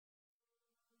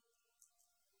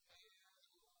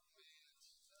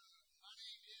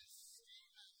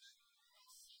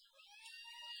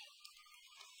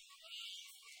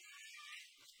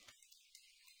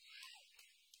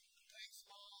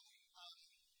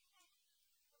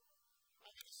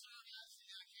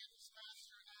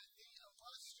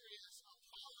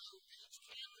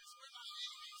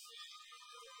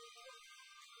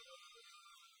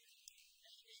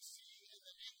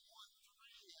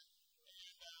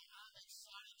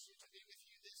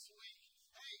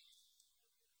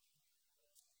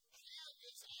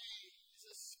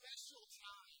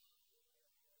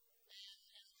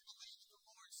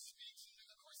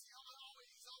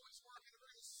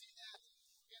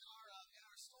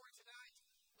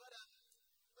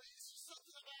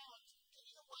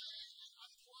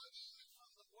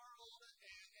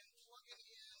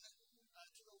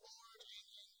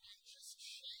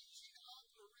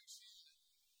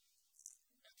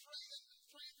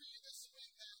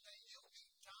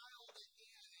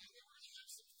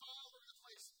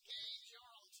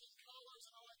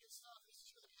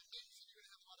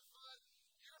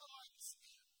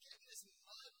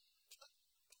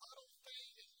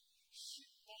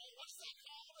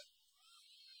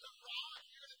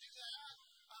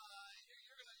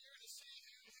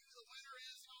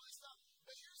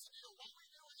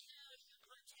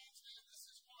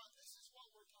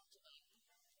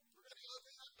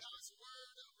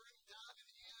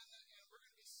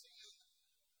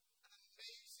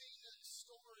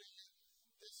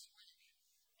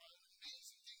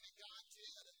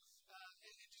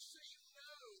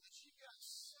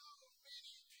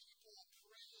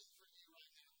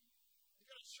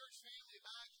church family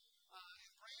back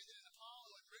in Brandon and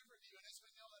Apollo and Riverview, and as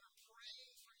we know that are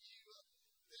praying for you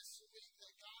this week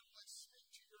that God would speak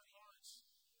to your hearts.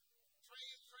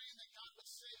 Praying that God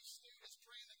would save students,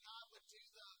 praying that God would do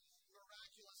the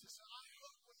miraculous. And so I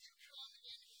hope when you come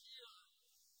in here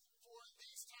for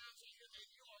these times that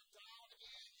you are dialed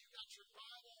in, you got your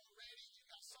Bible ready, you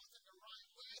got something to write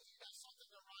with, you got something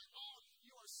to write on,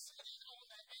 you are sitting on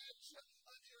the edge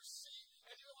of your seat,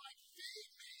 and you're like,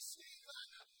 feed me, Stephen,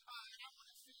 and I'm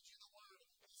going to feed you the word,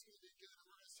 and it's going to be good, and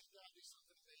we're going to see God do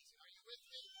something amazing. Are you with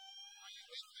me? Are you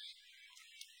with me?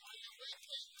 Are you with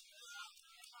me?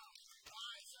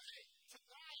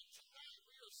 Tonight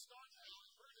we are starting out,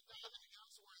 and we're going to dive into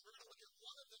God's word, and we're going to look at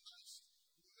one of the most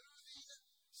moving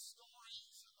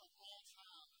stories of all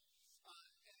time.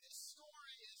 And this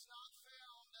story is not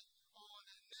found on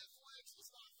Netflix,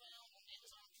 it's not found on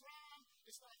Amazon Prime,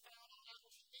 it's not found on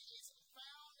Apple TV, it's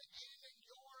found in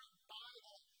your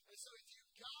Bible. And so if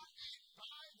you've got a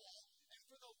Bible, and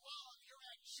for the love, you're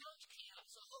at church camp,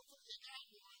 so hopefully you got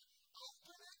one,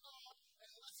 open it up,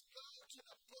 and let's go to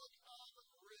the book of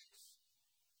Ruth.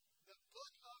 The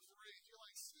book of Ruth. You're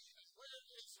like, Stephen, where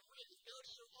is Ruth? Go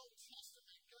to your Old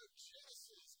Testament. Go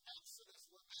Genesis,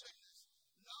 Exodus, Leviticus,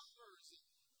 Numbers,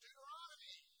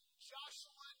 Deuteronomy,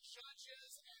 Joshua,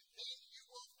 Judges, and then you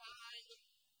will find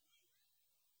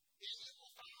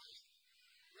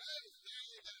Ruth. There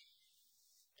you go.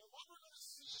 And what we're going to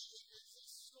see is a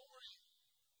story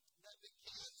that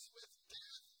begins with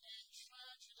death and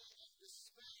tragedy and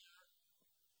despair,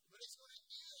 but it's going to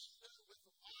end with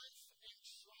life and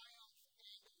triumph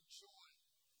and joy.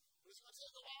 But it's going to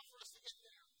take a while for us to get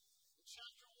there. In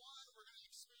chapter 1, we're going to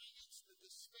experience the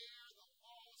despair, the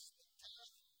loss, the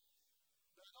death.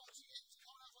 But I don't want you to get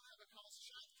caught up on that because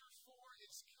chapter 4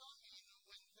 is coming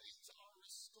when things are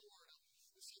restored.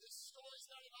 You see, this story's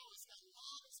got it all. It's got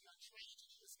love, it's got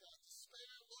tragedy, it's got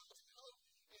despair, love, hope,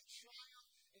 and triumph.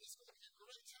 And it's going to be a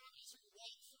great time as we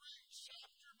walk through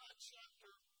chapter by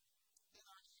chapter in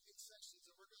our evening sessions.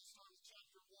 And we're going to start with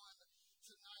chapter 1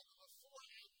 tonight. But before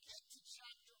I get to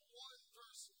chapter 1,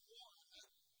 verse 1,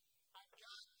 I've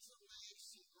got to lay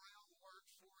some groundwork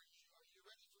for you. Are you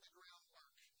ready for the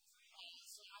groundwork?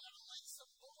 So I'm going to lay some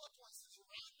bullet points, some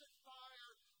rapid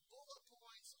fire bullet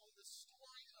points on the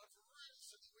story of Ruth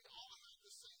so that we all have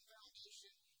the same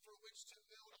foundation for which to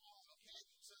build on, okay?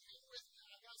 So hang with me.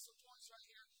 I've got some points right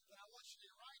here that I want you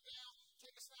to write down,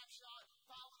 take a snapshot,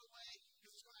 file it away,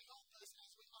 because it's going to help us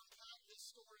as we unpack this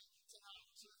story tonight.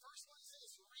 So the first one is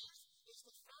this: Ruth is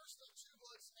the first of two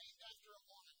books named after a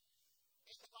woman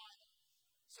in the Bible.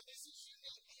 So this is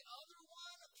unique. The other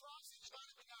one, proxy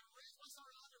divided, we got Ruth. What's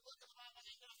our other book in the Bible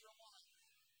named after a woman?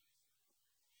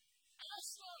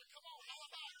 Esther. Come on, how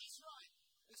about it? That's right.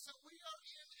 And so we are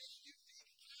in a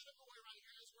unique category right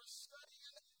here as we're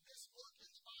studying this book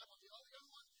in the Bible. The other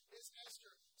one is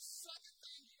Esther. Second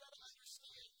thing you got to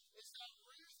understand is that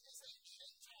Ruth is a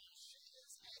Gentile. She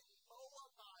is a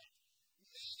Moabite.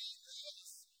 Meaning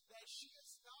this, that she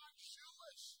is not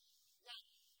Jewish. Now,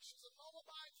 she's a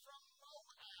Moabite from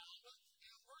Moab,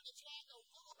 and we're going to talk a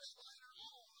little bit later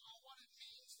on what it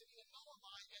means to be a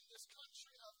Moabite in this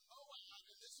country of Moab,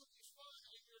 and this will be fun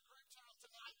in your group time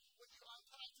tonight when you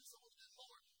unpack this a little bit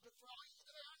more. But for all you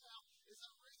there now is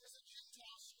that Ruth is a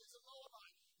Gentile, she is a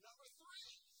Moabite. Number 3,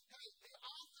 hey, the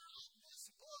author of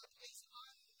this book is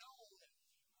unknown.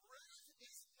 Ruth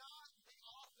is not the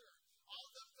author.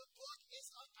 Although the book is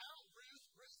about Ruth,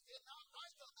 Ruth did not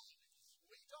write the book.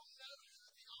 We don't know who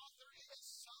the author is.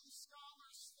 Some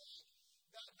scholars think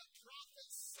that the prophet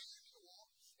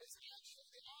Samuel is actually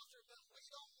the author, but we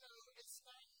don't know. It's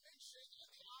not mentioned,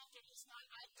 and the author is not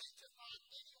identified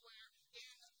anywhere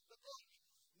in the book.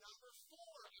 Number 4,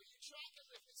 are you tracking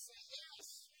with me? Say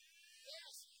yes.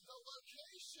 Yes, the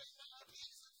location of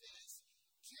these events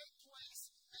take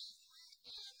place mainly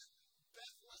in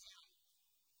Bethlehem.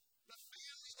 The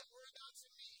family that we're about to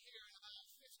meet here in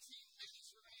about 15 minutes,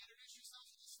 we're going to introduce yourself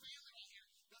to this family right here.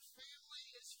 The family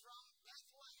is from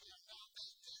Bethlehem. Now,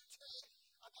 they do take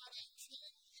about a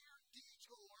 10-year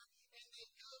detour, and they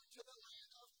go to the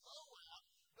land of Moab.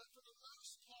 But for the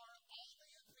most part, all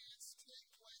the events take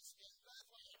place in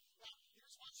Bethlehem. Now,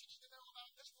 here's what you need to know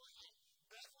about Bethlehem.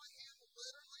 Bethlehem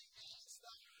literally means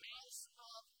the house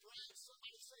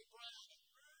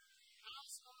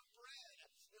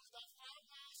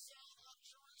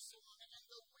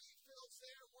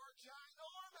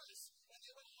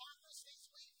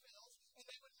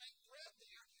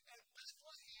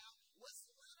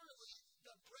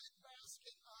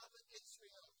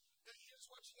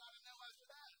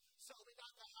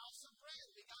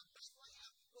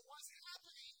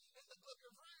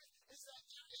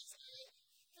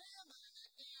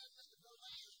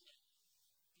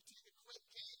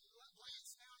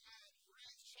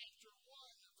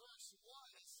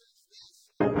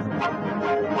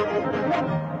the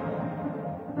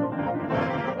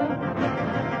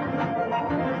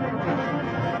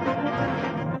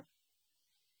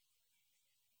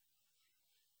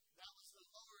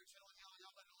Lord telling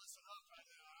y'all better listen up right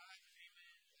now, all right?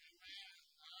 Amen.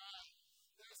 All right.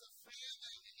 There's a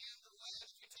famine in the land.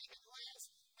 If you take a glance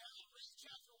at Ruth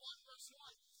chapter 1, verse 1,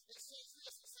 it says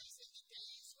this. It says, in the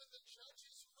days when the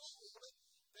judges ruled,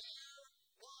 there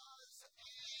was a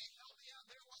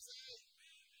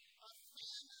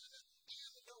famine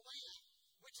in the land,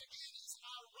 which again is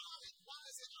ironic. Why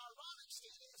is it ironic,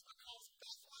 Stephen? It's because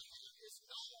Bethlehem is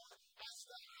known as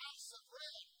the house of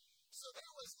bread. So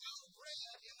there was no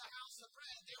bread in the house of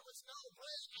bread. There was no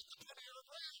bread at the Panera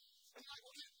Bread. And you're like,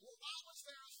 well, why was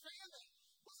there a famine?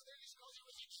 Wasn't there just because there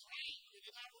was a trade and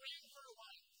it had rain for a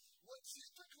while? What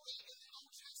typically in the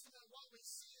Old Testament, what we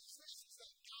see is this, is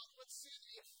that God would send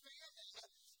a famine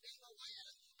in the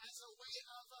land as a way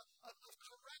of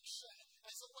correction,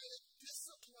 as a way of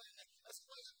discipline, as a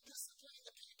way of disciplining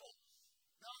the people.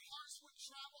 Their hearts would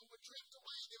travel, would drift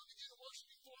away, they would begin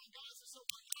worshiping foreign gods. And so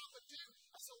what God would do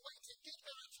as a way to get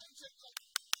their attention, like,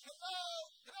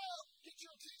 hello, get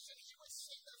your attention. He would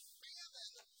send a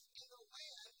famine in the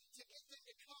land to get them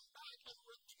to come back and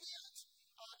repent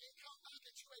and come back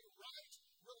into a right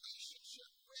relationship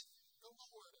with the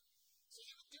Lord. So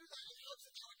he would do that in hopes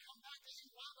that they would come back to him.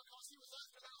 Why? Because he was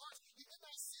after their hearts. He did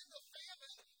not send the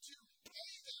famine to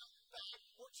pay them back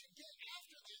or to get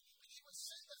after them, but he would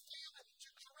send the famine to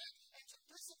correct and to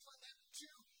discipline them, to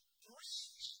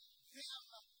bring them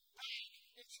back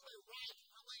into a right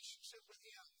relationship with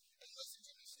him. And listen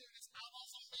to me, students,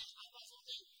 eyeballs on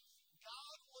me.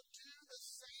 God will do the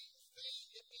same thing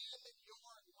in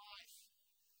your life.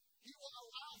 He will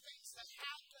allow things to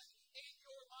happen in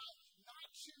your life,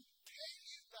 not to pay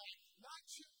you back, not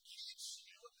to teach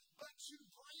you, but to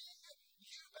bring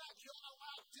you back. He'll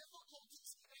allow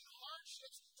difficulties and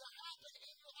hardships to happen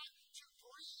in your life to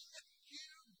bring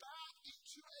you back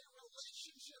into a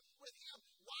relationship with him.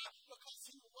 Why? Because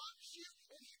he loves you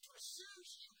and he pursues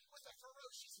you with a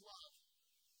ferocious love.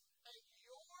 And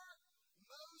your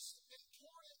most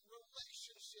important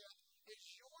relationship is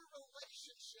your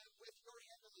relationship with your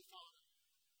Heavenly Father.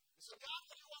 And so God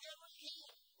will do whatever he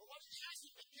can, or what he has to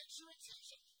get your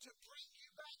attention to bring you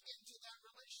back into that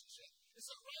relationship. And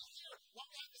so right here, what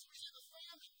we have is we have a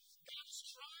famine. God is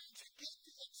trying to get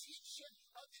the attention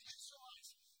of the Israelites.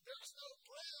 There's no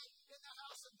bread in the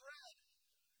house of bread.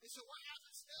 And so what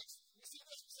happens next? We see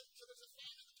this. So there's a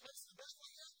famine in the place of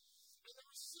Bethlehem. And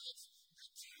number 6, the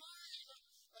time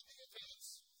of the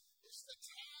events is the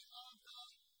time of the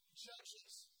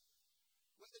judges.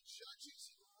 When the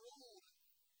judges ruled,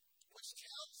 which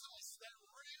tells us that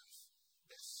Ruth,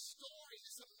 this story,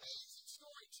 this amazing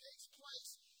story, takes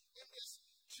place in this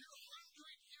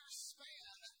 200-year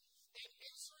span in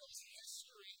Israel's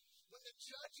history when the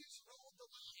judges ruled the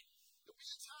land. There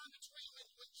was a time between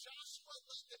when Joshua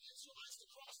led the Israelites to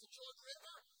cross the Jordan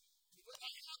River, when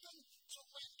that happened, to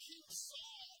when King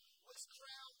Saul was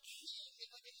crowned king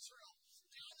of Israel.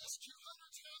 During this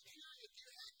 200-time period, you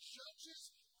had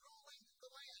judges ruling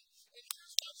the land. And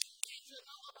here's what you need to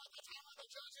know about the time of the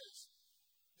judges.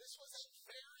 This was a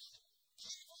very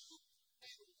evil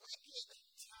and wicked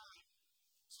time.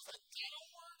 This was a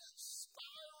downward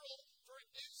spiral for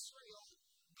Israel,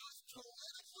 both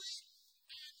politically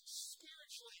and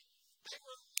spiritually. They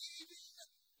were leaving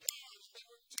God. They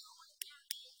were doing their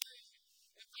own thing.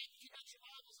 In fact, if you got your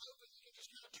Bibles open, you can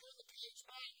just kind of turn the page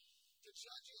back to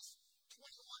Judges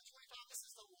 21-25. This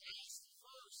is the last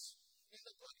verse in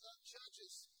the book of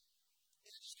Judges.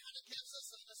 And it just kind of gives us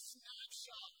a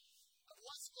snapshot of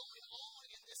what's going on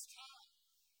in this time.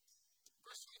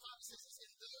 Verse 25 says this,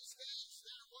 in those days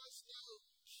there was no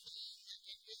king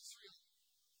in Israel.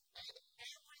 And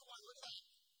everyone, look at that,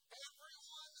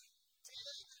 everyone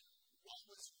did what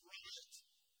was right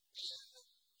in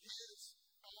his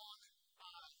own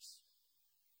eyes.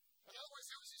 In other words,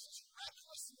 there was just this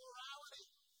reckless morality.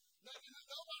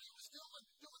 Nobody was doing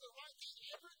the right thing.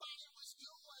 Everybody was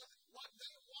doing what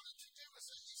they wanted to do. And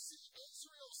so you see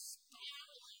Israel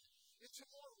spiraling into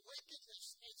more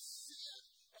wickedness and sin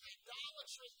and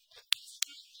idolatry. And this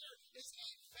right here is a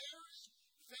very,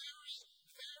 very,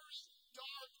 very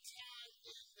dark time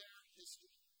in their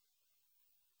history.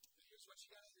 But here's what you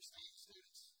got to understand,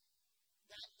 students.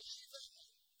 That even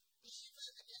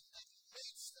in the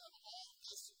midst of all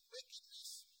this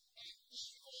wickedness and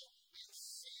evil and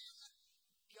sin,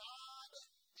 God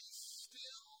is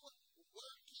still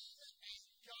working and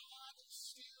God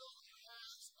still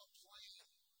has a plan.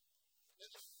 In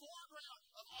the foreground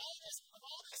of all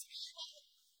this evil,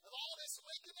 of all this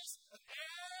wickedness, of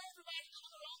everybody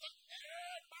doing their own thing,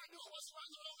 everybody doing what's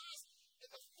right in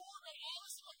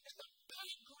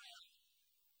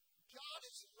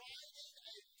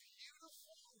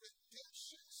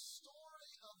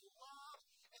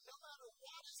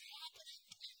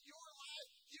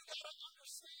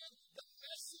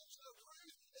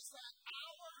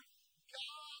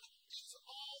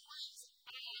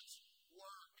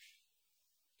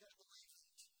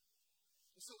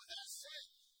So with that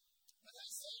said,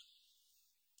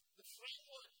 the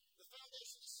framework, the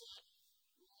foundation is set.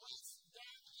 Let's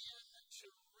dive into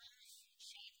Ruth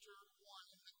chapter 1.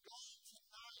 And the goal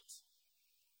tonight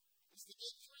is to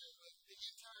get through the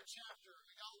entire chapter.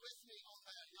 Are y'all with me on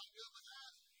that? Y'all good with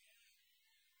that?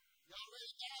 Y'all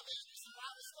ready to dive into some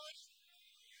Bible study?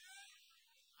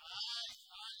 Alright.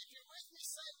 If you're with me,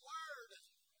 say word.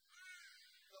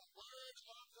 The word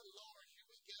of the Lord. Here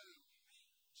we go.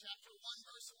 Chapter 1,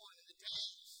 verse 1. In the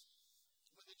days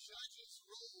when the judges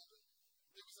ruled,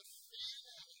 there was a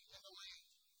famine in the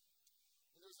land.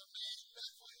 And there was a man in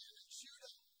Bethlehem in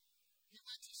Judah. He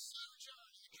went to sojourn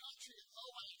in the country of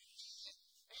Moab, he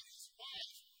and his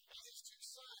wife and his 2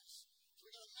 sons. So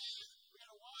we got a man, we got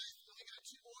a wife, and we got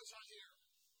 2 boys right here.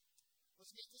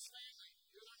 Let's meet this family.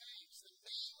 Here are their names. The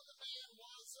name of the man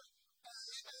was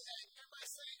Elimelech. Everybody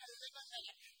say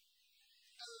Elimelech.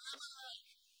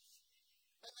 Elimelech.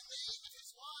 And the name of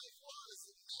his wife was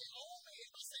Naomi.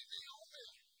 Everybody say Naomi.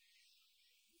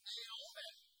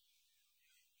 Naomi.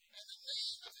 And the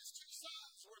name of his 2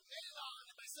 sons were Mahlon.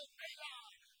 Everybody say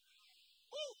Mahlon.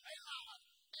 Woo, Mahlon.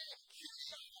 And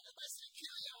Kilion. Everybody say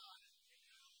Kilion.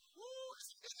 Woo, there's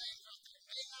some good names right there.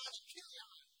 Mahlon and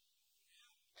Kilion.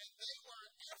 And they were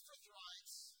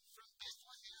Ephrathites from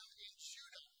Bethlehem in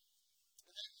Judah.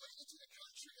 And they went into the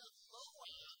country of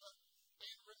Moab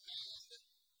and remained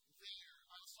there.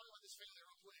 Let's talk about this family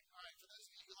real quick. All right, for those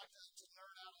of you who like to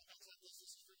nerd out on things like this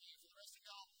is for you. For the rest of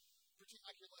y'all, pretend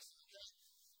like you're listening, okay?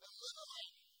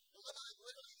 Elimelech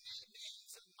literally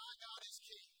means my God is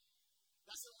king.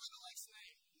 That's Elimelech's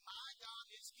name. My God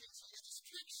is king. So you get this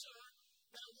picture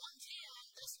that at one time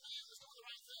this man was doing the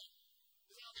right thing.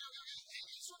 He's like, okay. And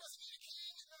Israel doesn't need a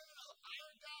king. No.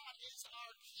 Our God is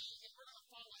our king, and we're going to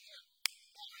follow him.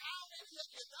 But how many of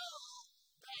you know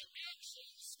that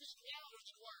actions speak louder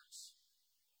than words?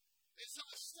 And so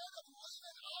instead of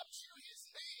living up to his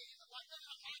name, like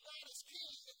my God is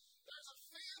king, there's a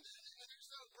famine and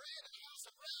there's no bread in the house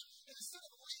of bread. And instead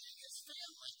of leading his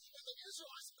family and the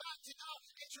Israelites back to God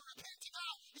and to repent to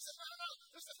God, he said, no,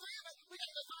 there's a famine. We got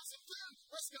to go find some food.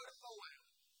 Let's go to Moab.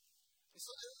 And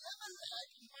so Elimelech,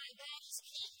 my God is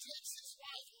king, takes his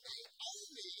wife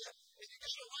Naomi, and you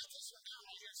got to write this one down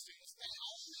right here, students.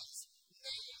 Naomi's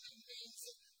name means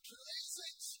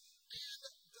pleasant and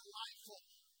delightful.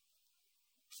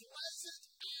 Pleasant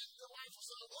and delightful.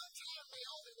 So at one time,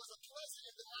 Naomi was a pleasant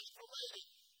and delightful lady.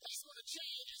 That's going to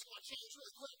change. It's going to change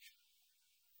really quick.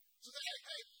 So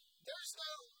hey, there's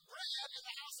no bread in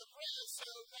the house of bread. So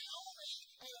Naomi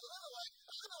and Elimelech,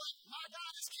 my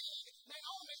God is king.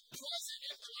 Naomi, pleasant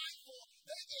and delightful.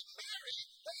 They get married.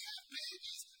 They have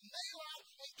babies. Mahlon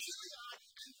and Kilion,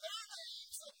 and their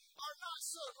names are not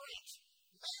so great.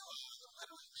 Mahlon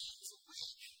literally means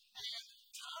weak and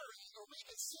tiring, or weak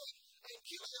and sick. And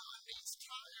Kilion means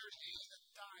tired and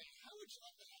dying. How would you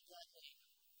like to have that name?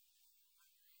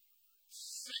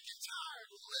 Sick and tired,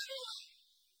 literally.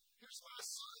 Here's my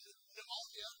son,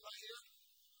 pneumonia, right here.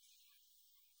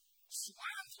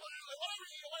 Swine flu, whatever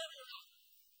you know.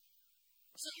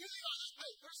 So here they are.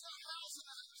 Hey, there's no house and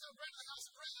there's no bread in the house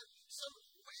of bread. So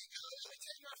we go and we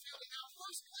take our family. Now,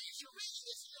 first place you're reading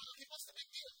this, you're like, okay, what's the big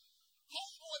deal?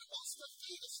 Homeboy wants to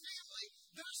feed his family.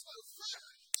 There's no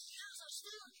food. Here's our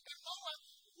food. And Moab,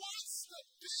 what's the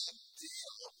big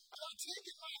deal about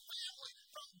taking my family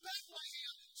from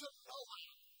Bethlehem to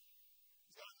Moab?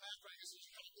 He's got a map right here, so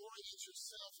you got to orient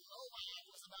yourself. Moab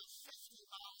was about 50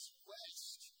 miles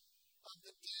west of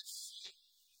the Dead Sea.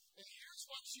 And here's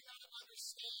what you got to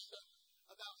understand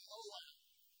about Moab.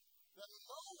 That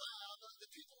Moab,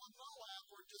 the people of Moab,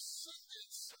 were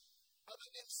descendants of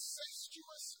an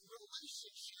incestuous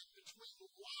relationship between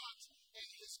Lot and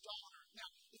his daughter. Now,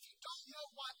 if you don't know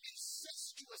what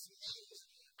incestuous means,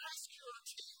 ask your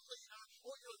team leader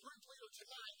or your group leader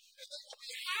tonight, and they will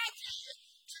be happy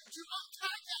to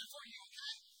unpack that for you,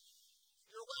 okay?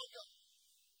 You're welcome.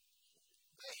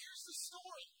 But here's the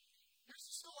story.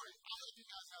 I'll help you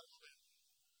guys out a little bit.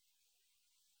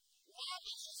 Lot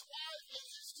and his wife and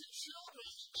his 2 children,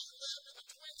 they lived in the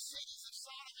twin cities of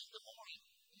Sodom and Gomorrah.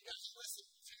 You guys listen.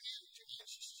 Tune in. You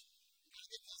got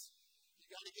to get this. You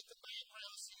got to get the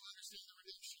background so you understand the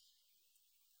redemption.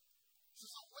 This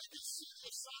is a wicked city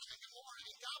of Sodom and Gomorrah,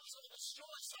 and God was going to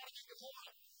destroy Sodom and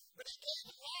Gomorrah. But he gave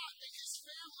Lot and his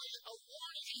family a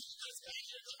warning. Hey, you guys got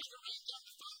here. They're going to rain down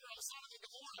the thunder on Sodom and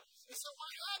Gomorrah. And so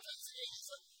what happens is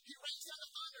he rains down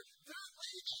the thunder. They're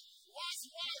leaving. Lot's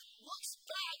wife looks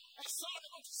back at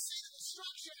Sodom to see the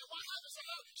destruction. And what happens to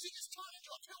her? She gets turned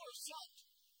into a pillar of salt.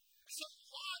 So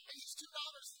Lot and his 2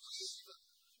 daughters leave.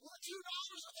 Well, the 2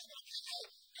 daughters are thinking, okay,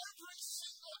 every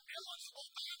single eligible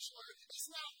bachelor is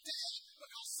now dead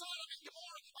because Sodom and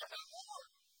Gomorrah are no more.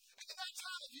 And in that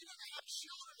time, if you didn't have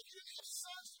children, if you didn't have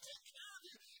sons to take care of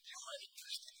you, you were in a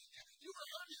prison. You were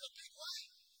hurting in a big way.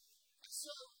 And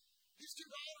so these two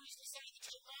daughters decided to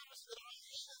take matters into their own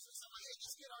hands and say, hey,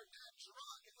 let's get our dad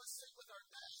drunk and let's sleep with our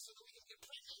dad so that we can get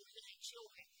pregnant and we can have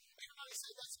children. Everybody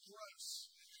say that's gross.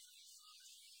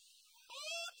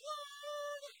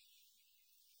 Awkward!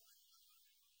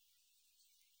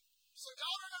 So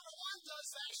daughter number one does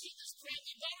that, she gets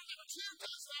pregnant. Daughter number two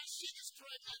does that, she gets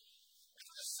pregnant. And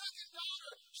for the second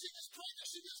daughter, she gets pregnant,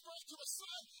 she gives birth to a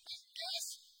son. And guess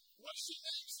what she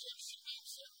names him? She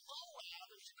names him Moab,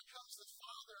 and he becomes the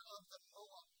father of the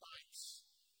Moabites.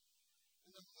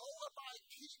 And the Moabite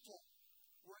people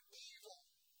were evil.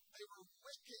 They were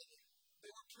wicked. They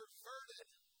were perverted.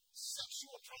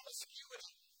 Sexual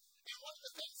promiscuity. And one of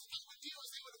the things that they would do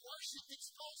is they would worship these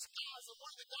false gods. And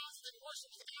one of the gods that they would worship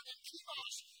was a guy named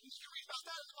Chemosh. And you can read about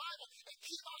that in the Bible. And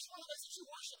Chemosh, one of the ways that you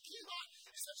worship Chemosh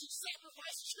is that you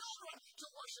sacrifice children to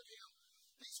worship him.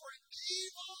 These were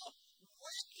evil,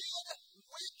 wicked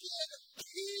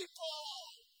people.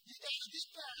 You gotta get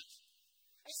that.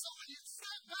 And so when you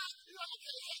step back, you're like,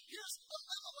 okay, hey, here's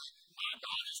Elimelech. My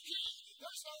God is king.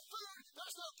 There's no food.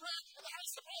 There's no bread. And the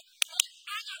house of bread. Hey,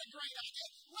 I got a great idea.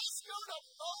 Let's go to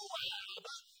Moab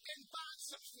and find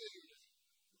some food.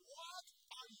 What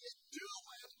are you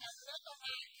doing,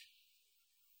 Elimelech?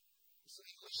 So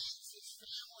he leads his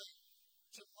family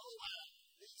to Moab.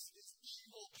 These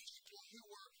evil people who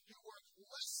were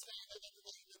less than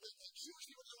the Jewish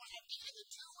people didn't want to have anything to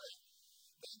do with.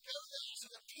 They go down to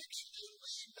the picture, they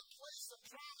leave the place of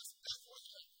promise,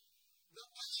 Bethlehem. The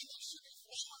land that should be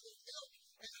flowing with milk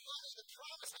and honey, the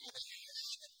promise, and they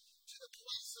head to the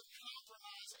place of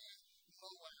compromise in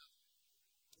Moab.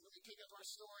 Let me pick up our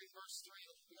story in verse 3.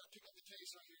 We've got to pick up the case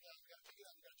right here, guys. We've got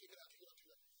to pick it up.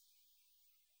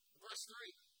 Verse 3.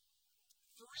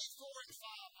 3, 4, and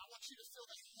 5. I want you to feel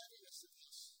the heaviness of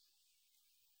this.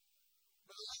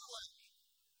 But Elimelech,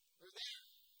 they're there.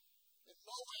 In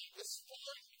Moab, this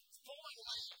foreign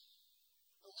land.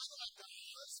 Elimelech, the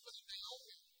husband of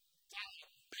Naomi, died.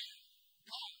 Bam.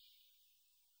 Gone.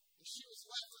 And she was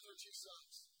left with her 2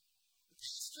 sons.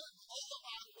 These took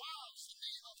Moabite wives. The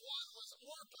name of one was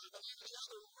Orpah, the name of the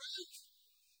other Ruth.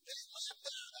 They lived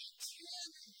there about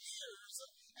 10 years,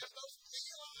 and both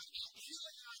Mahlon and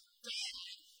Chilion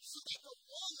died, so that the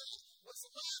woman was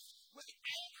left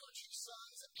without her 2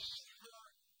 sons and her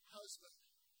husband.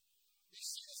 You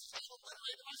see, this is how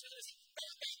obliterated my spirit is.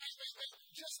 Bam, bam, bam, bam, bam.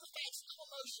 Just the facts, no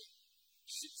emotion.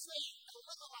 She's there,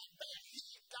 Elimelech, bam, he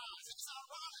dies. It's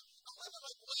ironic.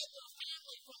 Elimelech led their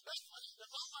family from Bethlehem to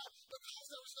Moab because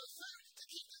there was no food to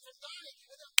keep them from dying.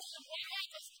 And then, bam, what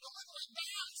happens? Elimelech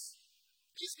dies.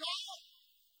 He's gone.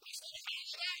 He's going to hang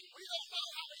it out. We don't know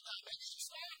how he died. Maybe he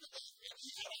starved to death. Maybe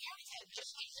he had a heart attack. Maybe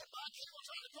he got hit by a camel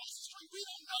trying to cross the street. We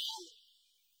don't know.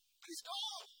 But he's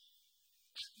gone.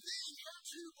 And then her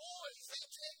 2 boys, they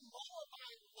take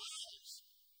Moabite wives.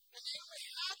 And Naomi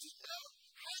had to know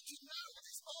that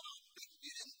these Moabite,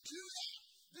 you didn't do that.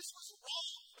 This was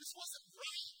wrong. This wasn't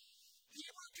right.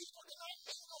 Hebrew people did not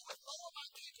mingle with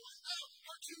Moabite people. And now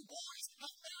her 2 boys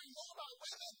have married Moabite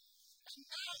women. And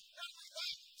now, not only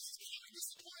that, she's kind of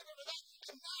disappointed over that.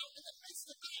 And now, in the midst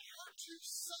of that, her 2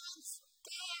 sons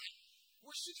die,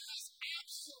 where she has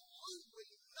absolutely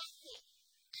nothing.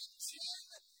 In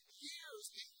 10 years,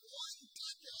 in 1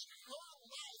 decade, her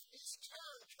life is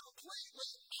turned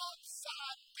completely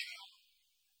upside down.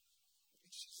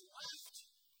 And she's left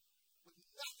with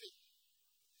nothing.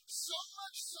 So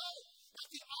much so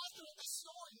that the author of this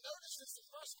story notices in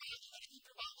verse 5. You got to keep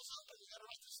your Bibles open. You got to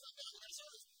write this stuff down. You got to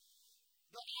notice.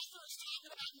 The author is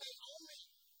talking about Naomi,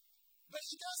 but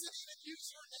he doesn't even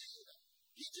use her name.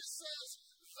 He just says,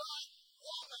 the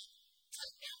woman, to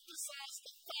emphasize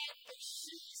the fact that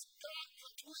she's got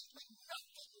completely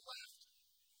nothing left.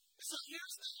 So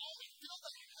here's Naomi, feel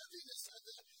the heaviness of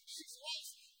it. She's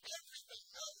lost everything,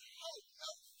 no hope,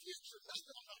 no future,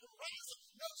 nothing on the horizon,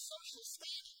 no social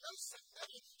standing, no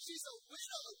significance. She's a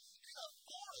widow in a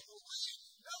foreign land,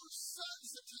 no sons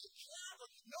to take care of her,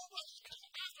 nobody to come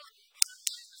after her. Her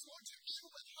name is going to end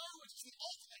with her, which is the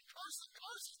ultimate curse of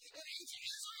curses in ancient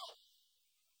Israel.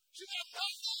 She got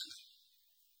nothing.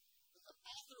 And the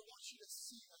author wants you to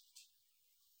see that.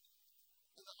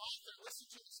 And the author, listen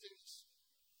to me, students.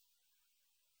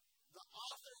 The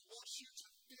author wants you to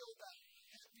feel the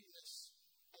heaviness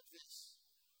of this.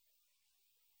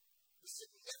 The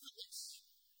significance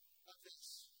of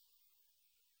this.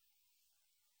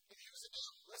 And here's the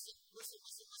deal. Listen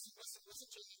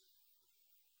to me.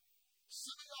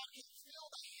 Some of y'all can feel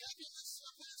the heaviness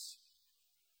of this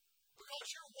because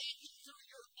you're walking through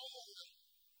your own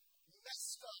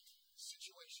messed up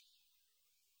situation.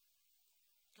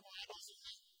 Come on, everybody see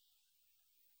that?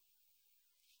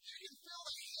 You can feel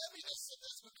the heaviness of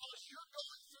this because you're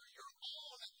going through your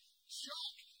own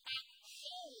junk at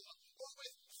home or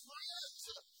with friends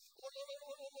or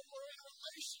in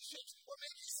relationships or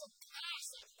maybe some past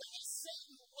that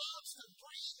Satan loves to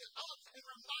bring up and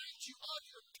remind you of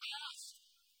your past.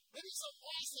 Maybe some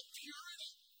loss of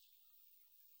purity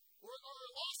or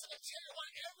loss of integrity,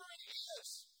 whatever it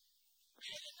is.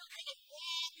 And you're kind of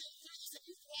walking through this, and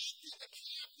you've walked into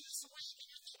camp this week, and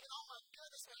you're thinking, oh my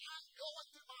goodness, man, I'm going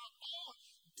through my own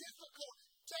difficult,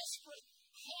 desperate,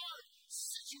 hard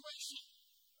situation.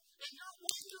 And you're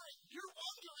wondering,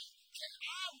 can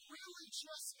I really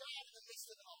trust God in the midst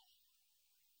of it all?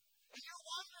 And you're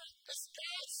wondering, is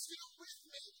God still with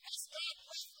me? Is God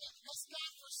with me? Has God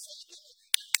forsaken me?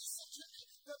 And listen to me,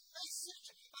 the message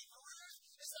of Ruth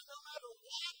is that no matter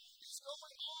what is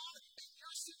going on in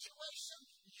your situation,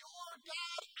 your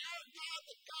God, our God,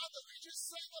 the God that we just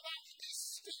sang about,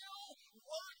 is still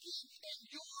working in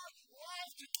your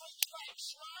life to bring you out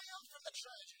triumph from the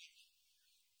tragedy.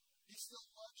 He still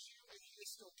loves you and He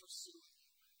is still pursuing you.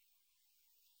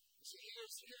 So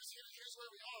here's where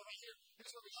we are, right here.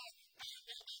 Here's where we are.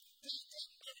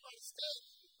 Everybody's dead.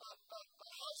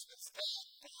 Husband's dead.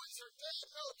 Boys are dead.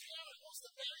 No parent wants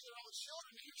to bury their own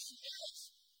children. Here she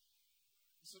is.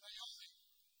 So Naomi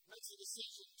makes a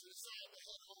decision to decide to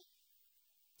head home.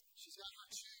 She's got her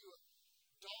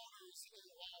 2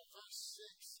 daughters-in-law. Verse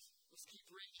 6. Let's keep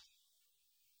reading.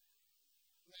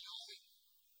 Naomi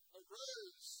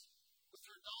arose with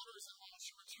her daughters-in-law.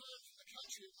 She returned from the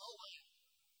country of Moab.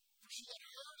 For she had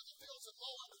heard in the fields of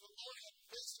Moab that the Lord had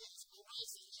visited His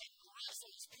grace, and He had grace on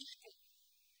His people.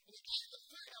 And He gave them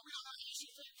food. Now, we don't know how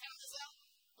she found this out.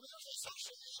 I mean, there's no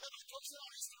social media. Nobody posted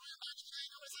on Instagram back in the day.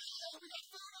 Nobody said, hey, we got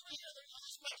food over here. They're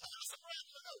just making us some bread.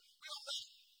 No, we don't know.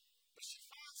 But she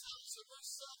finds out. So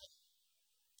verse 7,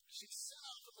 she set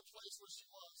out from the place where she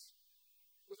was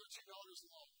with her 2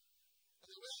 daughters-in-law. And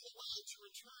they went on the way to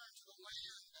return to the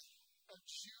land of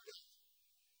Judah.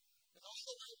 And all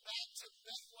the way back to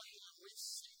Bethlehem, we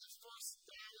see the first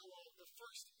dialogue, the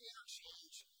first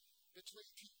interchange between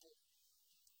people.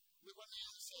 Look what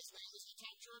Naomi says. Naomi's going to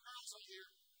talk to her girls right here.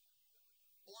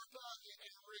 Orpah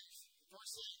and Ruth.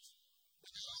 Verse 8.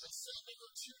 But Naomi said to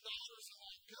her 2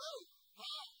 daughters-in-law, go.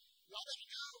 Huh? Y'all better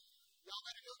go. Y'all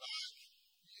better go back.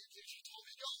 You told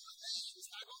me to go with me.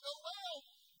 It's not going to go well.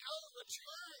 Go,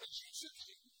 return, each of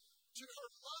you, to her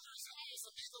mother's house,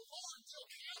 and may the Lord deal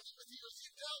kindly with you as you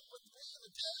dealt with me and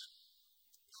the dead.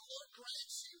 The Lord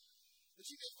grants you that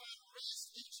you may find rest,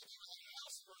 each of you, in the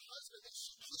house of her husband. And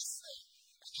she kissed them,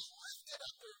 and they lifted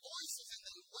up their voices, and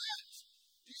they wept.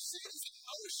 Do you see this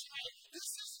emotion?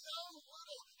 This is no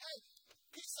little, hey,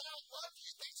 peace out, love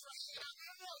you, thanks for hanging out.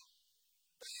 No.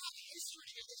 They have history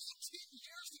together. They have 10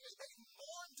 years together. They've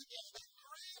mourned together. They've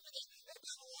grieved together. They've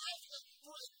been laughing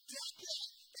for a decade.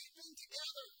 They've been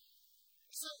together.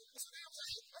 So they were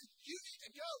saying, hey, you need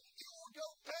to go. It will go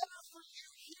better for you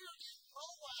here in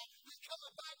Moab than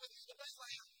coming back with me to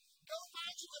Bethlehem. Go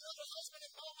find you another husband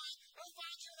in Moab. Go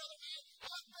find you another man.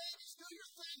 Have babies. Do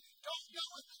your thing. Don't go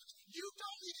with me. You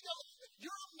don't need to go.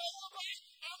 You're a Moabite.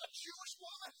 I'm a Jewish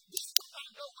woman. This will not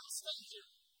go. I'll stay here.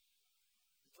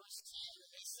 Verse 10,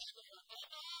 and they said to her,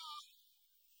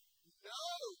 no.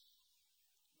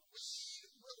 We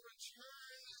will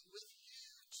return with you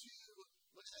to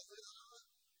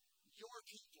your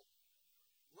people.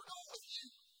 We're going with you.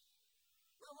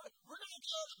 We're going to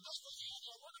go to Bethlehem,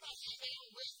 and we're going to hang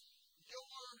out with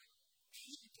your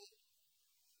people.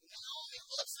 And Naomi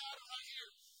looks at him right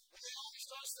here, and Naomi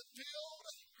starts to build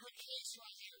her case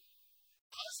right here.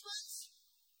 Husbands,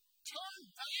 turn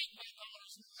back, my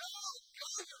daughters. No, go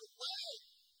your way.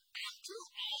 I'm too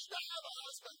old to have a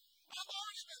husband. I've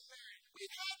already been married.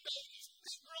 We've had babies.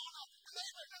 They've grown up. And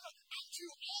no, I'm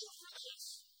too old for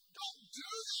this. Don't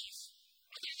do this.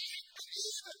 And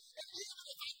even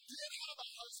if I did have a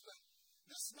husband,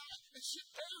 this man, and she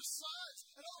bears sons,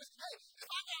 and always, hey, if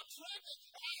I got pregnant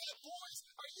and I had boys,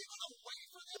 are you going to wait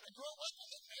for them to grow up and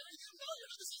then marry them? No,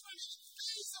 this is not even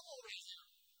feasible right here.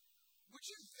 Would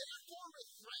you therefore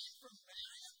refrain from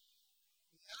marrying?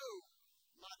 No,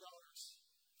 my daughters,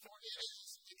 for it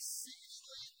is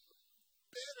exceedingly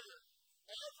bitter.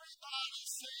 Everybody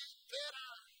say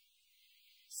bitter.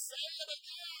 Say it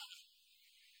again.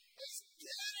 It's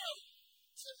bitter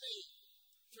to me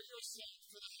for your sake,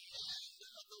 for the hand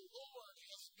of the Lord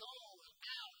has gone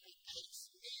out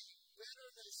against me.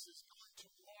 Bitterness is going to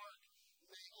mark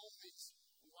Naomi's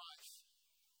life.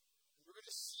 We're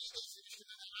going to see this, and she's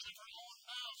going to out of her own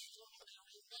mouth. She's going to be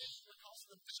remade because of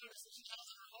the bitterness that she has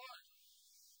in her heart.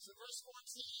 So verse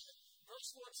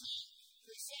Verse 14,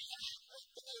 they say, and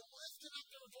they lifted up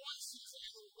their voices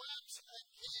and wept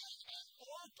again, and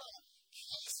Orpah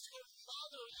kissed her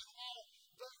mother-in-law,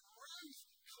 but Ruth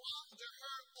clung to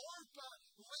her. Orpah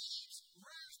leaves,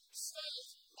 Ruth stays.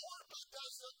 Orpah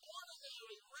does the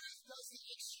ordinary, Ruth does the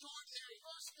extraordinary.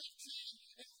 Verse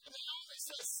 15, and Naomi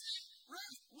says, see,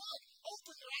 Ruth, look,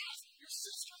 open your eyes. Your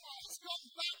sister-in-law has gone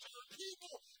back to her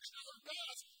people and to her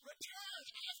gods. Return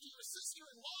after your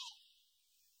sister-in-law.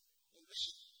 And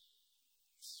then,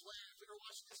 this is where, if you were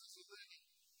watching this as a movie,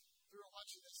 if you were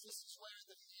watching this is where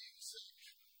the music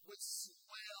would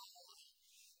swell.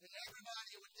 And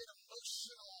everybody would get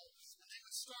emotional, and they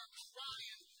would start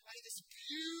crying. And this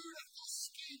beautiful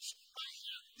speech right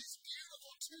here, these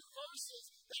beautiful 2 verses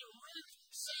that Ruth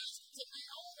says to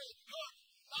Naomi, her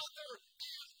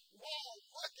mother-in-law.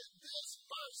 Look at this,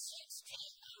 verse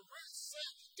 16, and Ruth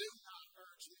said, do not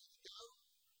urge me to go.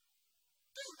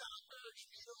 Do not urge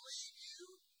me to leave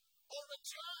you, or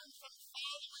return from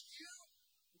following you.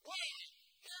 Why?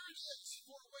 Here it is,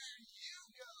 for where you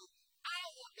go, I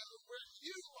will go. Where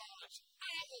you lodge,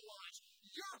 I will lodge.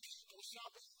 Your people shall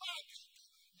be my people.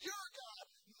 Your God,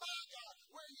 my God.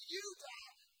 Where you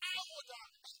die, I will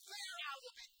die. And there I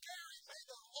will be buried. May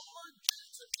the Lord give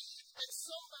to me, and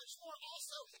so much more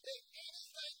also, if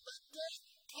anything but death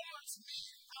parts me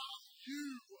from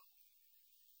you.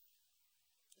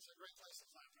 It's a great place to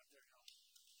clap right there, y'all.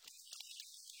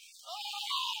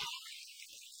 Oh!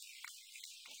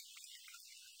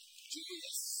 Do you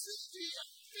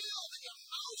feel the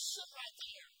emotion right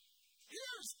there?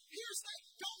 Here's that,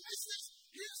 don't miss this.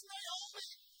 Here's Naomi,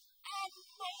 a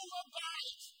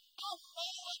Moabite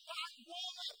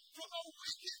woman from a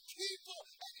wicked people,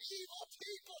 an evil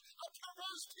people, a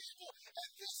perverse people. And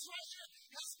this right here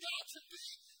has got to be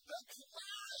the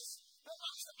clearest, the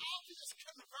most obvious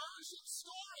conversion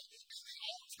story in the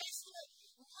Old Testament.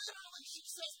 Literally, she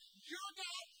says, your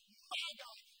God, my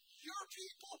God, your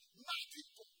people, my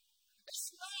people.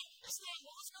 It's not,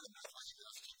 well, let's go to Bethlehem and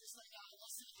let's check this thing out and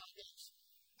let's see how it goes.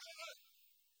 No.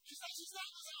 She's not, if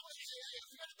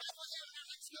you go to Bethlehem and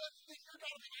everything's good, then your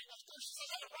God will be my God. She says,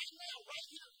 hey, right now, right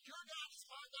here, your God is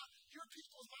my God, your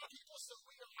people is my people, so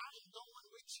I am going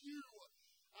with you.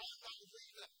 I am not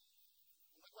leaving.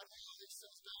 And look what Naomi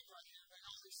says back right here.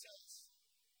 Naomi says,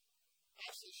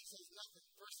 actually, she says nothing.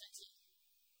 Verse 18.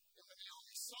 And when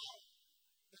Naomi saw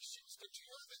that she was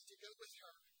determined to go with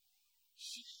her,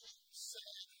 she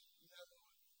said no more.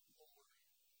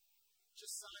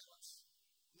 Just silence.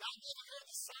 Not giving her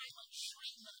the silent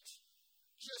treatment.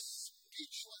 Just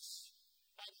speechless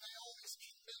at Naomi's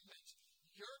commitment.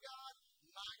 Your God,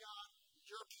 my God,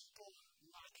 your people,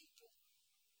 my people.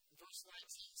 Verse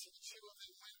 19, so the 2 of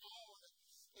them went on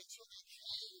until they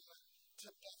came to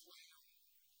Bethlehem.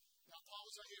 Now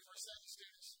pause right here for a second,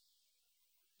 students.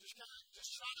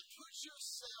 Just try to put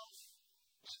yourself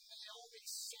in Naomi's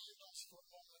sandals for a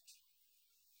moment.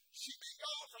 She'd been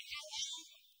gone for how long?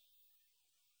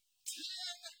 10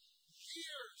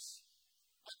 years.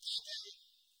 A decade.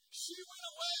 She went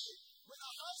away with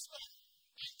a husband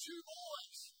and 2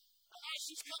 boys. And now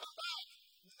she's coming back.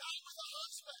 Not with a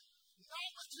husband, not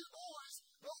with 2 boys,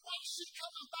 but what's she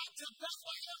coming back to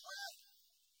Bethlehem with?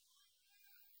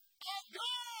 A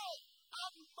girl! A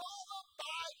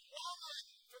Moabite woman,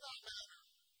 for that matter.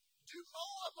 Do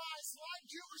Moabites like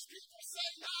Jewish people say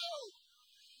no?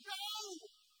 No!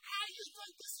 How do you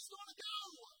think this is going to go?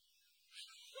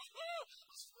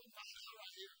 Let's find out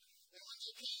right here. And when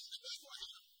they came to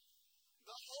Bethlehem,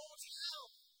 the whole town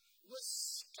was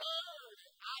stirred.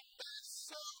 I bet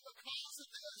so because of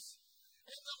this.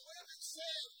 And the women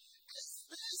said, is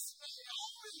this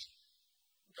Naomi?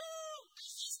 Girl,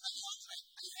 is this Naomi?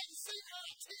 They hadn't seen her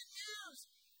in 10 years.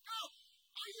 Girl,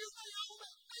 are you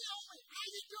Naomi? Naomi, how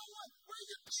you doing? Where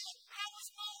you been? How was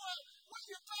Moab? When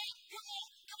you're back, come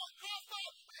on, high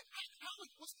five. How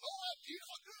was Moab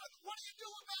beautiful? Good. What are you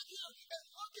doing back here? And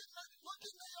look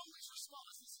at Naomi's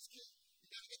response. This is key.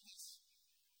 You gotta get this.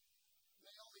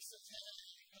 Naomi says,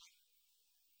 hey,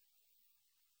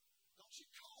 don't you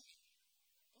call me.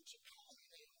 Don't you call me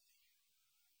Naomi.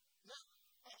 No.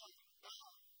 Well,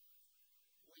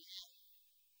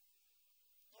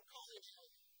 don't call me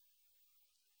Naomi.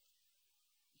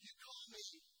 You call me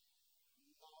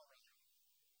Mara.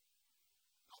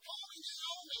 Don't call me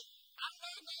Naomi. I'm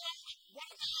not Naomi. What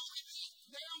Naomi means?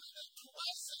 Naomi means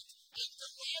pleasant and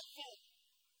delightful.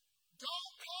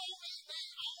 Don't call me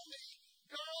Naomi.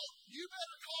 Girl, you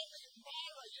better call me Mara.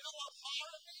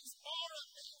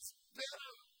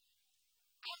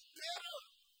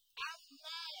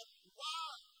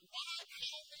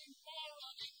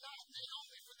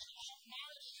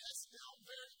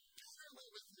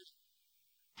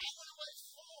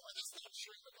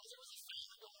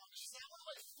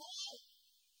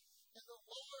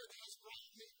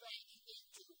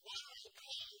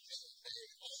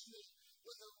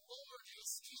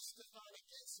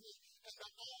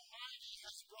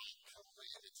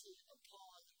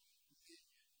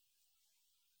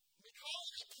 We call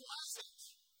me pleasant.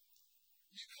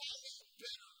 You call me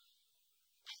bitter.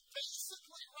 And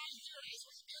basically right here, as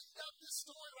we end up this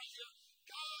story right here,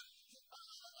 God,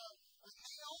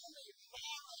 Naomi,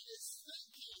 Mara is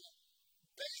thinking,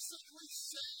 basically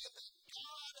saying that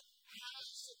God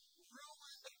has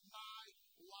ruined my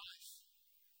life.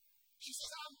 She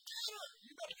says, I'm bitter.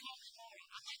 You better call me Mara.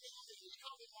 I'm not Naomi. You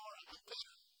call me Mara. I'm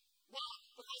bitter. Why?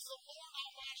 Because the Lord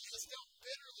Almighty has dealt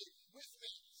bitterly with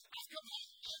me. I've come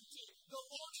home empty. The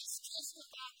Lord has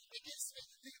testified against me.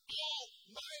 The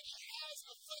Almighty has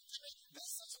afflicted me.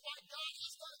 This is what God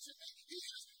has done to me. He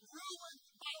has ruined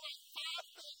my life.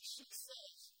 5 things, she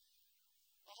says.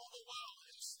 All the while,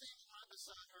 who's standing right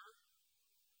beside her?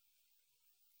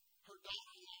 Her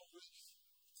daughter-in-law, Ruth,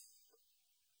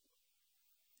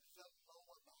 the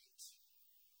Moabite.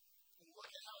 And look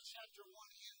at how chapter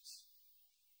 1 ends.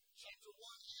 Chapter 1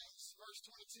 ends, verse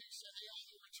 22, said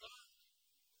Naomi returned,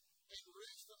 and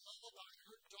Ruth the Moabite,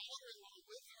 her daughter-in-law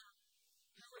with her,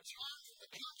 who returned from the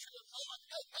country of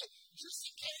Moab. Hey, just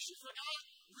in case you forgot,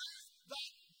 Ruth the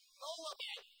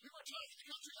Moabite, who returned from the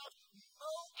country of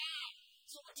Moab.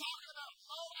 So we're talking about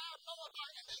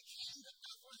Moabite, and they came to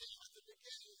Bethlehem at the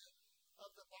beginning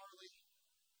of the barley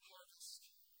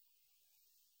harvest.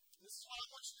 And this is what I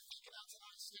want you to think about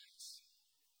tonight, students.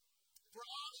 If we're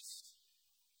honest,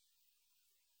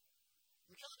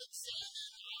 we kind of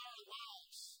examine our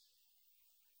lives.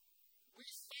 We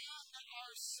find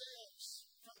ourselves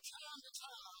from time to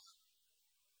time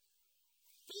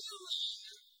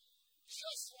feeling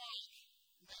just like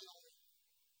Naomi.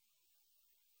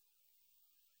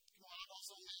 Come on, I'm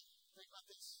also me. Think about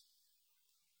this.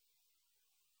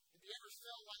 Have you ever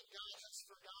felt like God has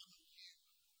forgotten you?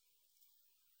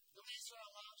 Don't answer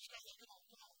out loud. Just gotta think, come on.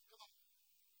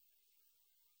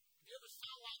 Have you ever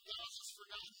felt like God has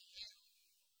forgotten you?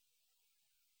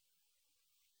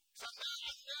 So I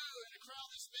know in a crowd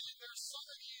this big, there's some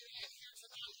of you in here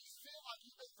tonight who feel like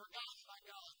you've been forgotten by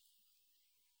God.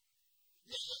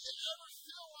 You ever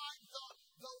feel like the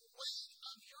weight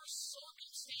of your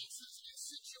circumstances and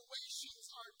situations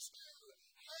are too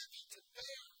heavy to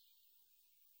bear?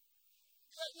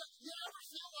 You ever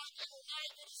feel like in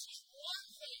life it's just one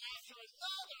thing after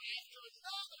another?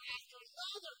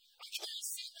 I can't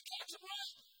seem to catch a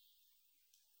break.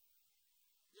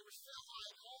 You ever feel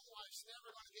like home life's never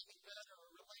going to get any better,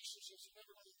 or relationships are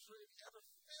never going to improve? You ever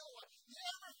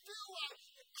feel like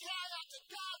you cry out to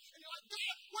God and you're like,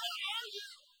 God, where are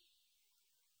you?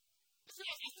 I feel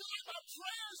like my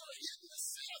prayers are hitting the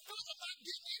sea. I feel like I'm not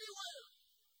getting anywhere.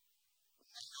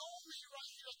 Naomi,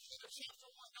 right here at the end of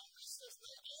chapter 1, Naomi says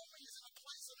Naomi is in a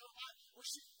place in her life where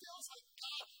she feels like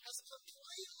God has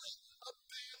completely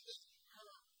abandoned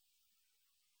her.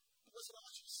 But listen, I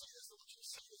want you to see this. I'm going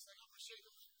to show you.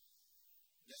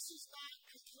 This is not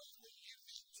completely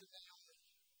unique to Naomi.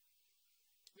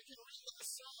 We can read in the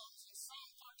Psalms, in Psalm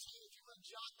 13, if you want to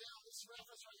jot down this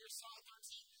reference right here, Psalm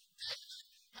 13, David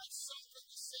had something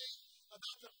to say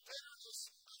about the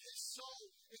bitterness of his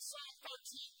soul. In Psalm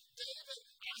 13, David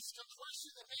asked a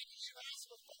question that maybe you've asked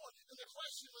before, and the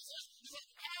question was this. He said,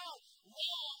 how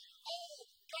long, oh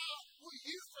God, will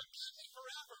you forgive me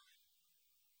forever?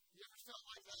 You ever felt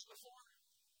like that before?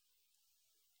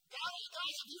 God,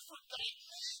 have you forgotten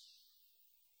me?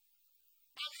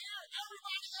 I'm here.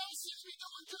 Everybody else seems to be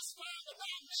doing just fine, but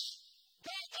not me.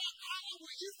 God, how long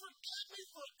will you forgive me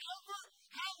forever?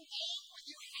 How long will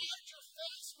you hide your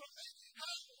face from me?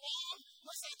 How long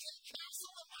must I take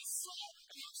counsel in my soul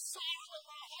and have sorrow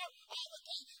in my heart all the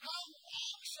day? How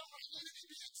long shall my enemy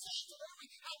be exalted over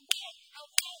me? How long?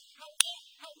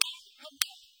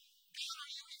 God,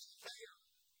 are you even there?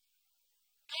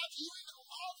 God, do you even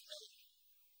love me?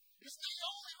 It's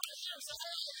Naomi right here saying,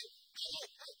 hey,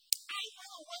 I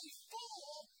went away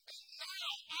full, and now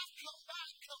I've come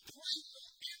back completely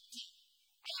empty.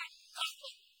 I got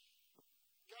nothing.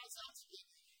 God's out to get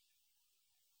me.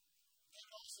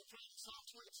 God also prayed in Psalm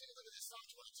 22. Look at this, Psalm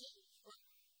 22.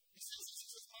 He says,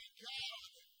 my God,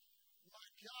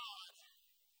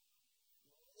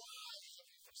 why have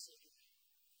you forsaken me?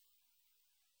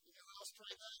 You know who else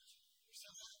prayed that? Who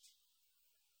said that?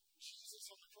 Jesus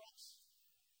on the cross.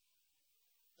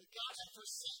 That God had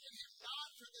forsaken him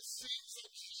not for the sins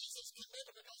that Jesus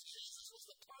committed, because Jesus was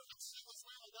the perfect sinless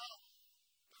Lamb of God,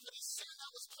 but for the sin that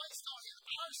was placed on him,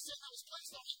 our sin that was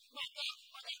placed on him. My God,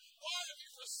 why have you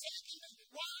forsaken me?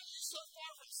 Why are you so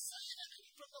far from saving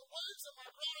me from the words of my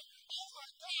groaning? Oh my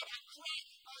God, I cried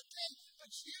again,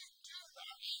 but you do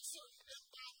not answer. And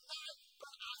by night,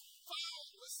 but I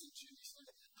find, listen to me,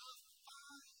 I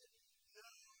find no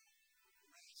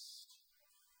rest.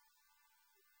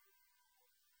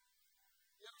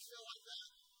 You ever feel like that?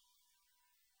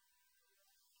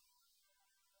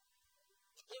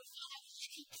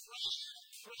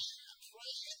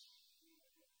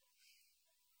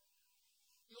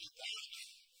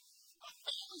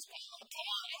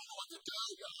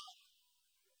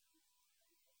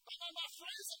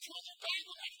 friends that turn their back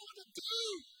on me. I don't know what to do.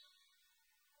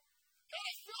 God,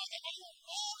 I feel like I'm all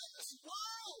alone in this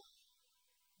world.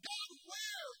 God,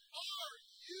 where are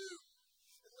you?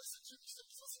 And listen to me,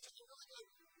 listen to me really good.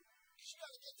 Because you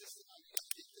got to get this tonight. You got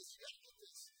to get this. You got to get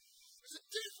this. There's a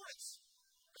difference.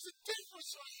 There's a difference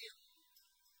right here.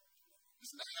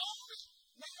 Because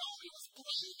Naomi was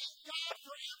blaming God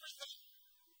for everything.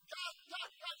 God,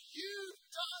 you've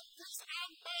done this.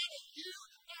 I'm mad at you.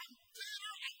 I'm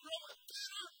bitter. I'm growing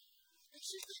bitter. And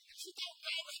she thought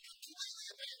God had completely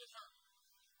abandoned her.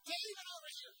 David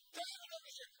over here,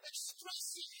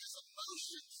 expressing his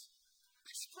emotions,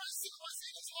 expressing what's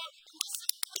in his heart.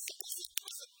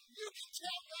 Listen. You can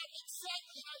tell God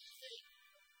exactly how you feel.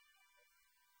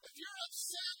 If you're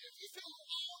upset, if you feel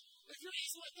alone, if you're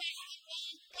asking like God, how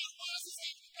long, God, why is this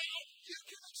happening now? You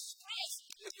can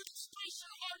express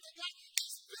your heart to God.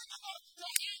 He's big enough to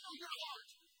handle your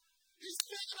heart. He's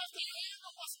big enough to handle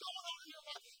what's going on in your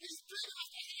life. He's big enough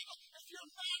to handle if you're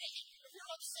mad at him, if you're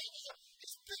upset with him.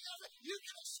 He's big enough. You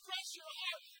can express your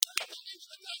heart. And at the end of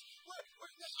the day,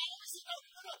 where they always say, no,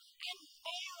 I'm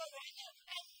Mara right now.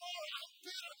 I'm Mara. I'm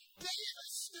bitter. David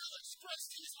still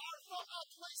expressed his heart from a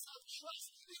place of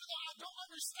trust. Even though I don't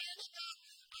understand it, God,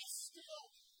 I still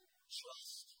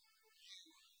trust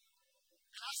you.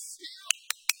 I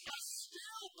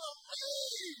still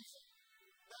believe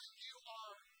that you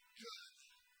are good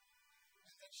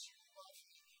and that you love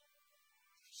me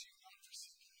and that you want to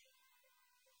see me.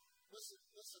 Listen.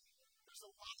 There's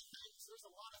a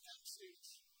lot of things,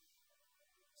 students.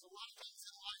 There's a lot of things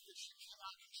in life that you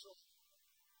cannot control.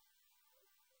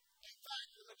 In fact,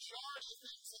 the majority of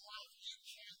things in life you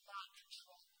cannot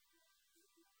control.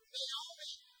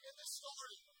 Naomi, in this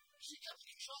story, she couldn't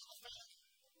control the family.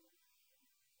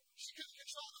 She couldn't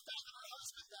control the fact that her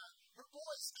husband died. Her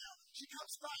boys now. She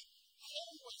comes back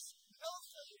homeless, no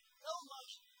food, no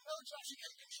money, no job. She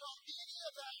couldn't control any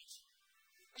of that.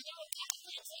 And there are a lot of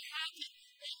things that happen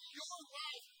in your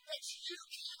life that you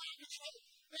cannot control.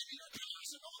 Maybe your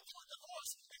parents are going through a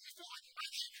divorce and you feel like, I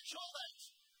can't control that.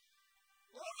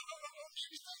 Or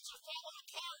maybe things are falling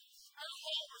apart at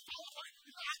home or falling apart.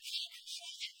 I can't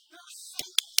control it. There are so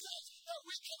many things that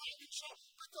we cannot control.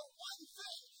 But the one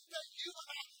thing that you and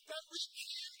I, that we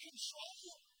can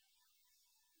control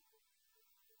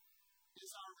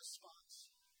is our response.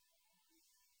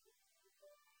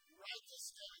 Write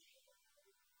this down.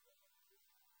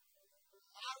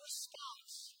 My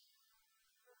response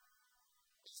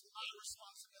is my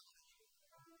responsibility.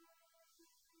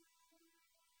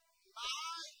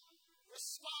 My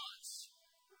response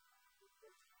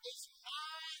is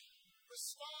my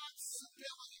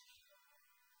responsibility.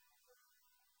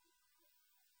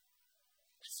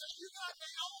 And so you got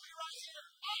Naomi right here.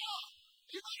 Oh,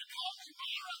 you better call me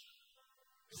Mara.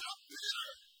 Because I'm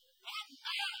bitter. I'm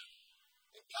mad.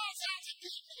 And God's out to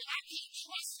get me. I can't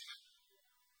trust him.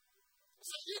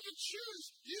 So you can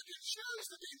choose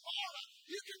to be Mara.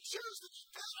 You can choose to be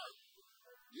bitter.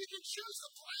 You can choose to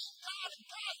blame God and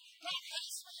God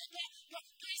hates me and God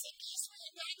is against me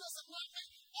and God doesn't love me.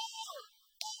 Or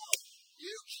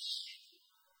you can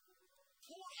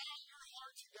pour out your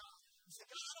heart to God and say,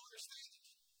 God, I don't understand it.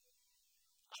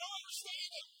 I don't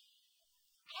understand it.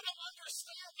 I don't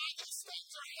understand why these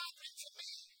things are happening to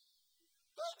me.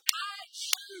 But I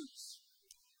choose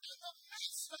in the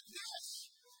midst of this,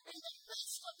 in the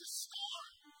midst of the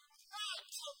storm, not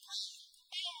to lean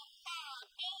on my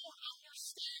own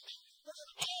understanding, but in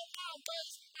all my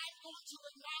ways, I'm going to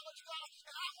acknowledge God,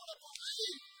 and I want to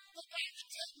believe that God can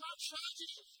take my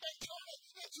tragedy and turn it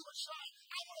into a triumph.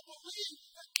 I want to believe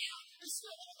that God is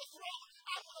still on the throne.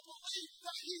 I want to believe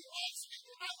that He loves me.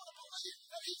 I want to believe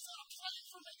that He's got a plan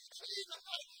for me. And even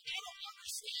though I don't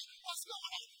understand what's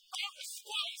going on, my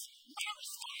response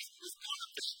is going to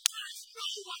be, there is no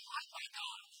one like my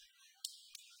God.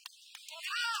 And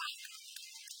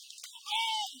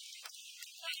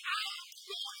I'm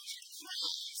going to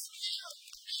praise Him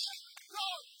in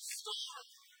the storm.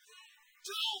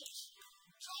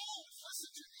 Don't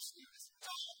listen to me, students.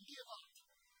 Don't give up.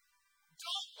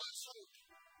 Don't lose hope.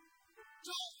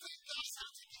 Don't think God's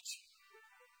out to get you.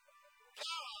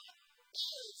 God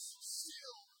is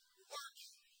still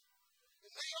working.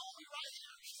 And Naomi right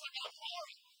here, she's like, I'm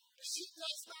worried. But she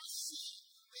does not see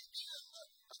the end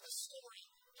of the story.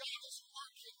 God is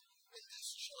working, and this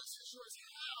choice is yours.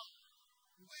 How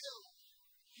will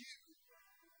you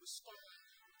respond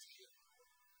to Him?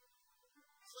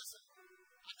 Listen,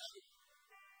 I know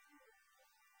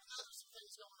there's some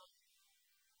things going on.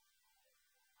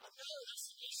 I know there's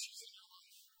some issues in your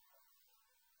life.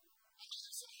 I know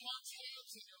there's some hard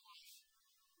times in your life.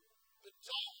 But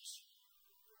don't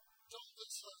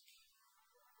lose hope.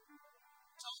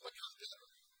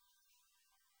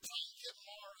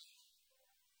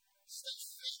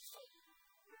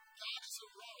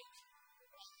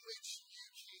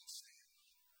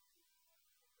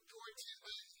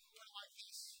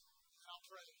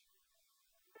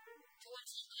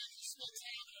 spent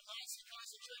time in a Nazi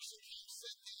concentration camp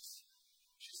said this.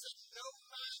 She said, no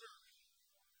matter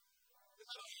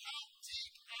how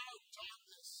deep our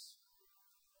darkness,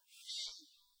 He,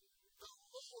 the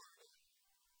Lord,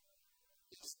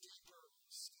 is deeper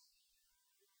still.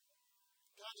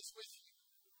 God is with you,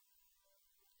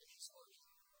 and He's working.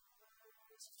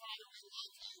 So, Father, we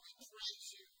love you, we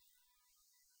praise you.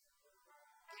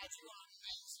 God, you are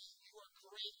amazing, you are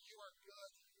great, you are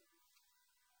good.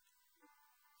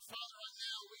 Father, right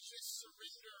now we just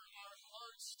surrender our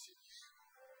hearts to you.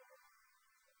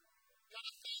 God,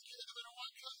 I thank you that no matter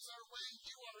what comes our way,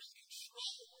 you are in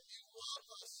control. You love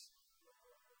us.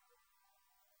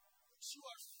 You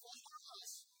are for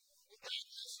us. And God,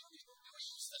 as you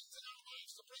use things in our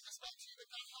lives to bring us back to you,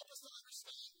 but God, help us to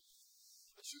understand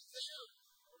that you're there,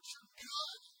 that you're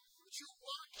good, that you're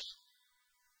working.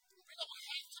 We don't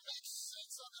have to make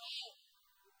sense of it all.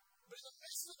 But in the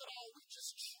midst of it all, we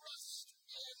just trust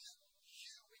in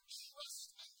you. We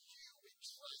trust in you. We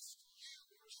trust you.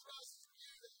 We trust you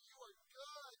that you are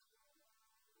good.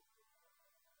 You've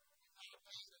not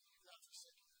abandoned. You've not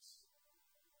forsaken us.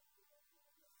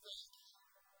 Thank you.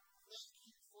 Thank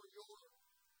you for your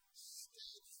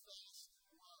steadfast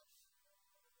love.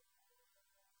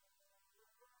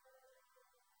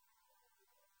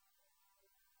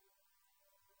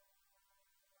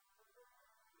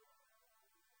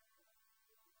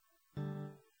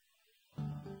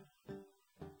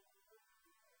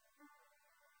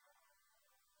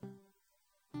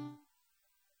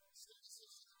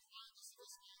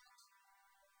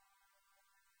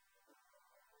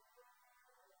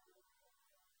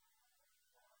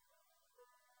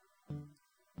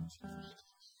 Would you pray